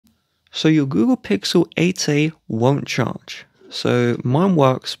So your Google Pixel 8a won't charge. So mine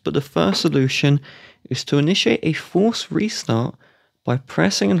works, but the first solution is to initiate a forced restart by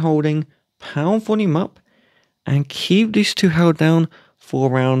pressing and holding power volume up and keep these two held down for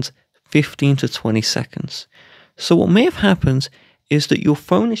around 15 to 20 seconds. So what may have happened is that your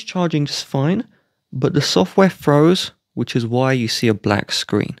phone is charging just fine, but the software froze, which is why you see a black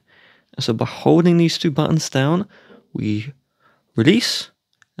screen. And so by holding these two buttons down, we release,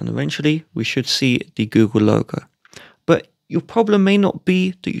 and eventually we should see the Google logo. But your problem may not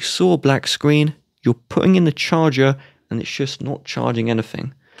be that you saw a black screen, you're putting in the charger and it's just not charging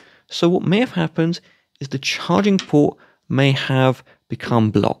anything. So what may have happened is the charging port may have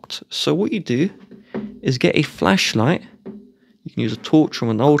become blocked. So what you do is get a flashlight. You can use a torch from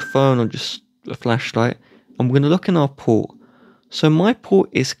an old phone or just a flashlight. And we're going to look in our port. So my port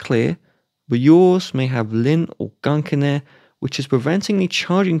is clear, but yours may have lint or gunk in there, which is preventing the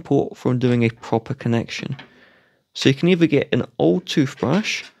charging port from doing a proper connection. So you can either get an old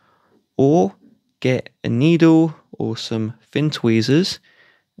toothbrush or get a needle or some thin tweezers.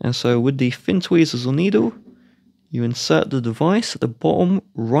 And so with the thin tweezers or needle, you insert the device at the bottom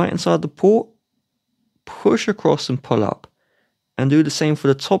right inside the port, push across and pull up. And do the same for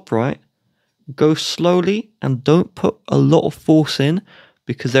the top right. Go slowly and don't put a lot of force in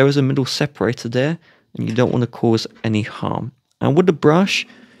because there is a middle separator there and you don't want to cause any harm. And with the brush,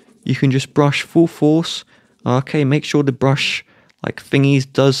 you can just brush full force. Okay, make sure the brush like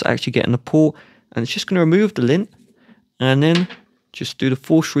thingies does actually get in the port, and it's just going to remove the lint, and then just do the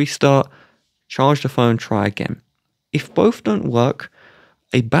force restart, charge the phone, try again. If both don't work,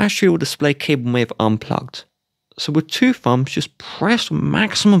 a battery or display cable may have unplugged. So with two thumbs, just press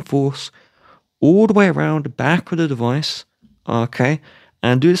maximum force all the way around the back of the device, okay,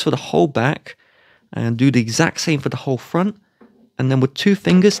 and do this for the whole back, and do the exact same for the whole front, and then with two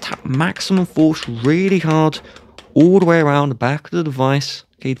fingers, tap maximum force really hard all the way around the back of the device,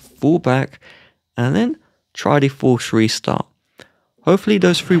 okay, full back, and then try the force restart. Hopefully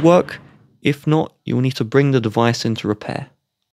those three work. If not, you will need to bring the device into repair.